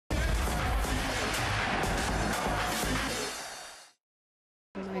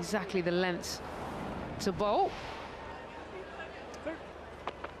exactly the length to bowl.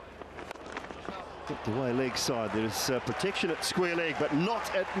 Tipped away leg side. There's protection at square leg, but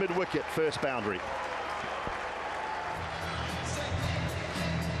not at mid-wicket. First boundary.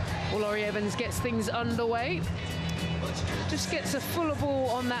 Well, Laurie Evans gets things underway. Just gets a fuller ball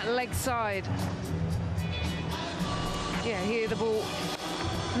on that leg side. Yeah, here the ball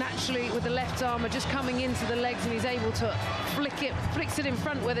naturally with the left arm are just coming into the legs, and he's able to flicks it in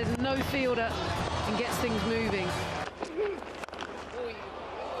front where there's no fielder and gets things moving.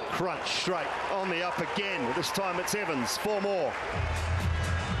 Crunch straight on the up again. This time it's Evans. 4 more.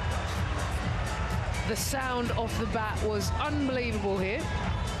 The sound off the bat was unbelievable here.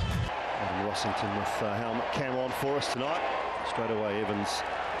 And Rossington with helmet cam on for us tonight. Straight away Evans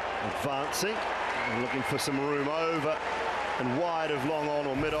advancing and looking for some room over and wide of long on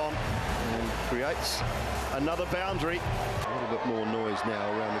or mid on, and creates another boundary. A little bit more noise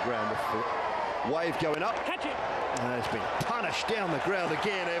now around the ground with the wave going up. Catch it. It's been punished down the ground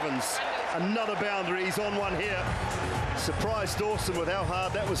again. Evans, another boundary. He's on one here. Surprised Dawson with how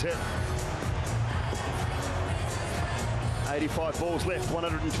hard that was hit. 85 balls left,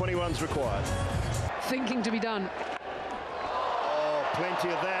 120 runs required. Thinking to be done. Oh, plenty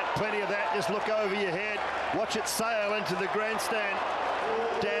of that. Just look over your head. Watch it sail into the grandstand.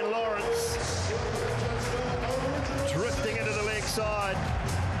 Dan Lawrence drifting into the leg side.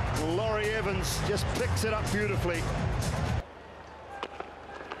 Laurie Evans just picks it up beautifully.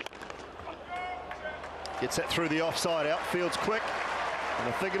 Gets that through the offside. Outfield's quick, and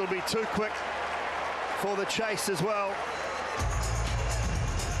I think it'll be too quick for the chase as well.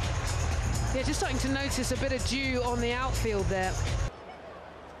 Yeah, just starting to notice a bit of dew on the outfield there.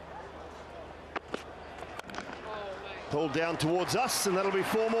 Pulled down towards us, and that'll be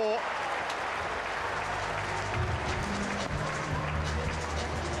 4 more.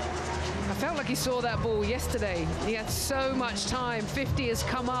 I felt like he saw that ball yesterday. He had so much time. 50 has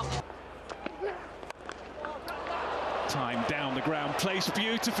come up. Time down the ground, placed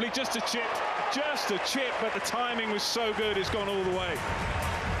beautifully, just a chip, but the timing was so good, it's gone all the way.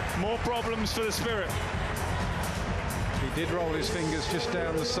 More problems for the Spirit. He did roll his fingers just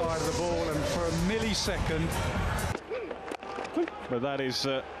down the side of the ball, and for a millisecond. But that is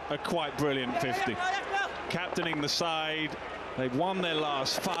a quite brilliant 50. Captaining the side, they've won their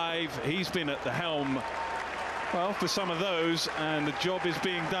last 5. He's been at the helm, well, for some of those, and the job is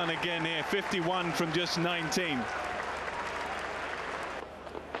being done again here. 51 from just 19.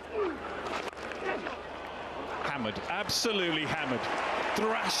 Hammered, absolutely hammered.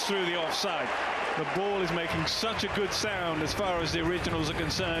 Thrashed through the offside. The ball is making such a good sound as far as the originals are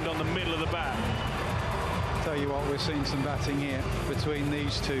concerned on the middle of the bat. Tell you what, we're seeing some batting here between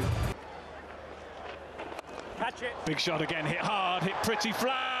these two. Catch it. Big shot again, hit hard, hit pretty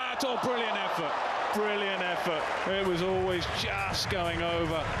flat. Oh, brilliant effort. Brilliant effort. It was always just going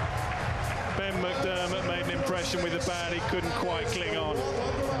over. Ben McDermott made an impression with the bat. He couldn't quite cling on.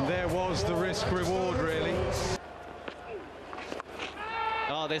 And there was the risk-reward, really.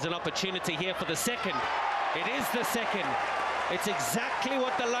 Oh, there's an opportunity here for the second. It is the second. It's exactly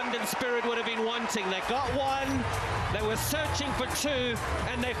what the London Spirit would have been wanting. They got 1, they were searching for 2,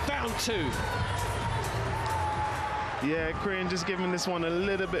 and they found 2. Yeah, Crane just giving this one a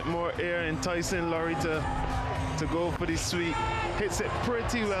little bit more air, enticing Laurie to go for the sweep. Hits it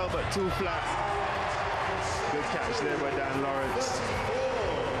pretty well, but too flat. Good catch there by Dan Lawrence.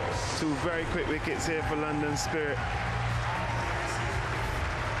 2 very quick wickets here for London Spirit.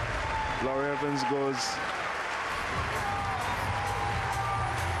 Laurie Evans goes,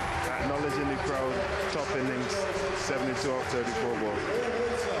 acknowledging the crowd, top innings, 72 off 34 balls.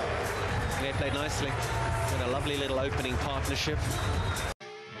 They played nicely. And a lovely little opening partnership.